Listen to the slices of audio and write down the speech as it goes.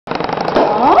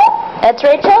That's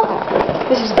Rachel.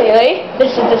 This is Bailey.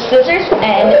 This is the scissors,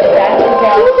 and that is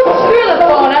screw the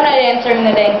phone. I'm not answering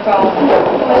the dang phone.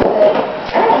 What is it?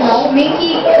 I don't know.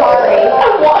 Schminky Carly.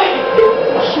 What?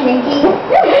 Schminky?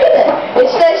 It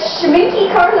says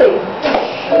Schminky Carly.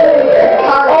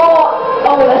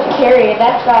 Oh, that's Carrie.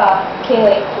 That's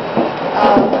Kaylee.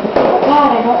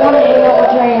 God, I don't want to hang out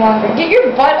with you any longer. Get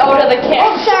your butt out of the camera.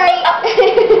 Oh, sorry.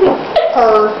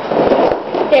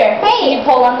 Here. Hey. Can you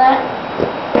pull on that?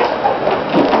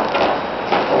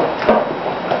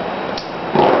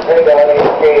 Hey, Donnie,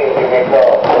 it's Katie. Give me a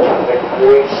call.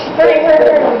 663. Hurry. We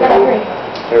gotta hurry.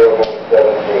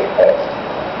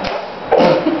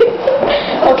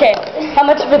 01738. Okay. How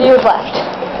much video is left?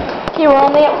 Okay, we're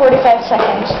only at 45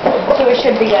 seconds, so we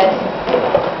should be good.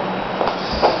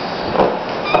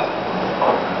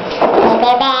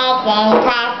 Paper bags and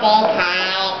plastic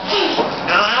cards.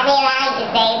 I belong to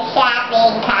save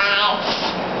shopping carts.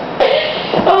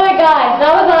 Oh my god,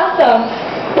 that was awesome.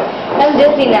 I'm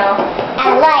dizzy now.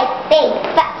 I like big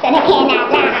butts and I cannot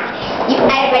lie. You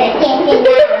better stand in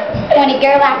line. When a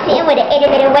girl walks in with an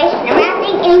itty-bitty waist and a round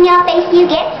thing in your face, you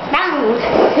get sprung.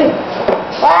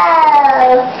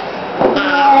 Whoa. Oh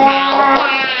my god.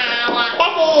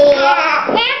 Becky.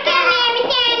 Now come every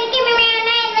time you give me around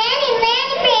my land and land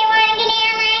and free. Wanna get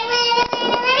out my land and land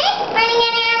and land. Wanna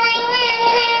get out my land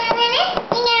and land and land.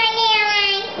 You know I get out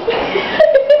mine.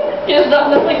 You just don't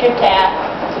look like a cat.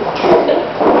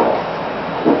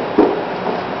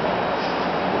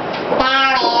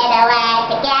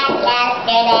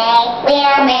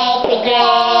 We'll make the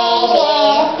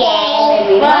greatest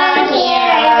day. One year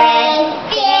away,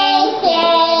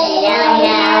 don't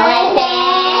know what's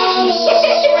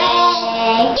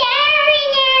anyway.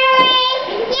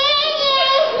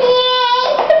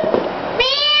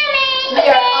 We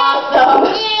are awesome.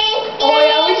 Oh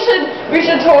yeah, we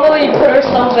should totally put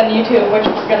ourselves on YouTube, which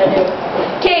we're gonna do.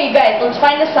 Okay, you guys, let's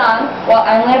find a song. Well,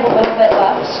 I only have a little bit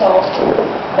left, so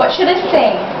what should I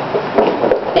sing?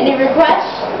 Any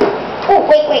requests? Oh,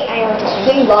 wait, I want to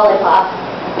sing Lollipop.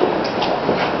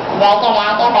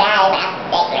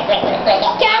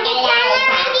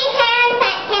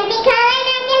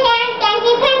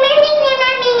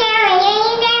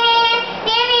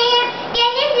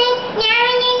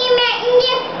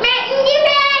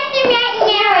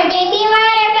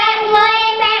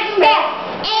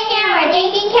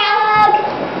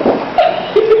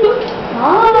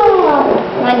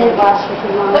 Mine is lost for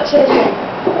too long. What should I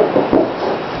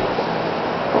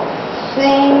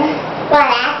sing?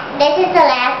 Well, this is the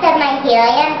last of my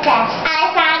helium stuff. I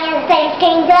saw you in the same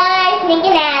screen door,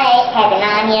 sneaking out of heaven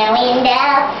on your window.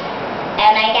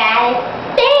 Oh my god,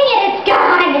 dang it, it's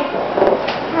gone!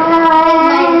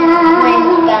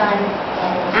 Mine's gone.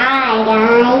 Hi,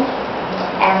 guys.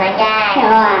 Oh my god.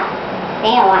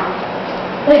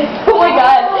 Oh my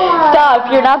god,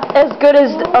 stop, you're not as good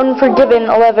as Unforgiven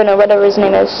 11 or whatever his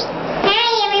name is.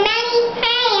 Hi, everybody.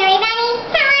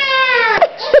 Hello!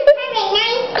 It's a perfect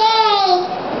nice day.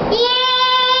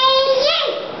 Yay!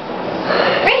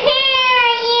 We're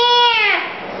here!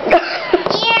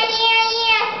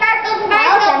 Yeah! Sparkle!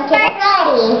 Welcome to the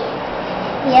party.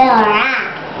 You're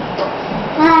rock.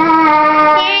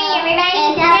 Hi,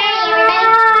 everybody.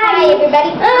 Hi, everybody.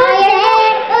 Oh, you're there.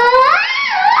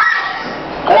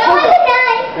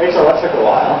 Rachel, that took a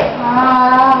while.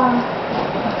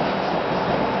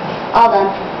 All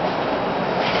done.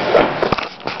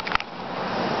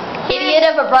 Idiot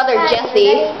of a brother,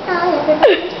 Jesse.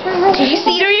 Do you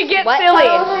see? You get silly.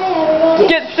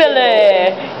 Get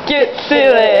silly. Get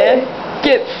silly.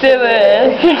 Get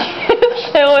silly. Get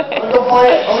silly. I'm gonna play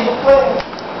it.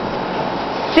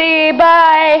 See,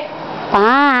 bye.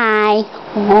 Bye.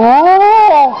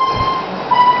 Oh.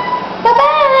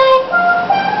 Bye-bye.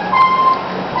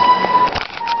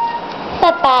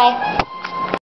 Bye-bye.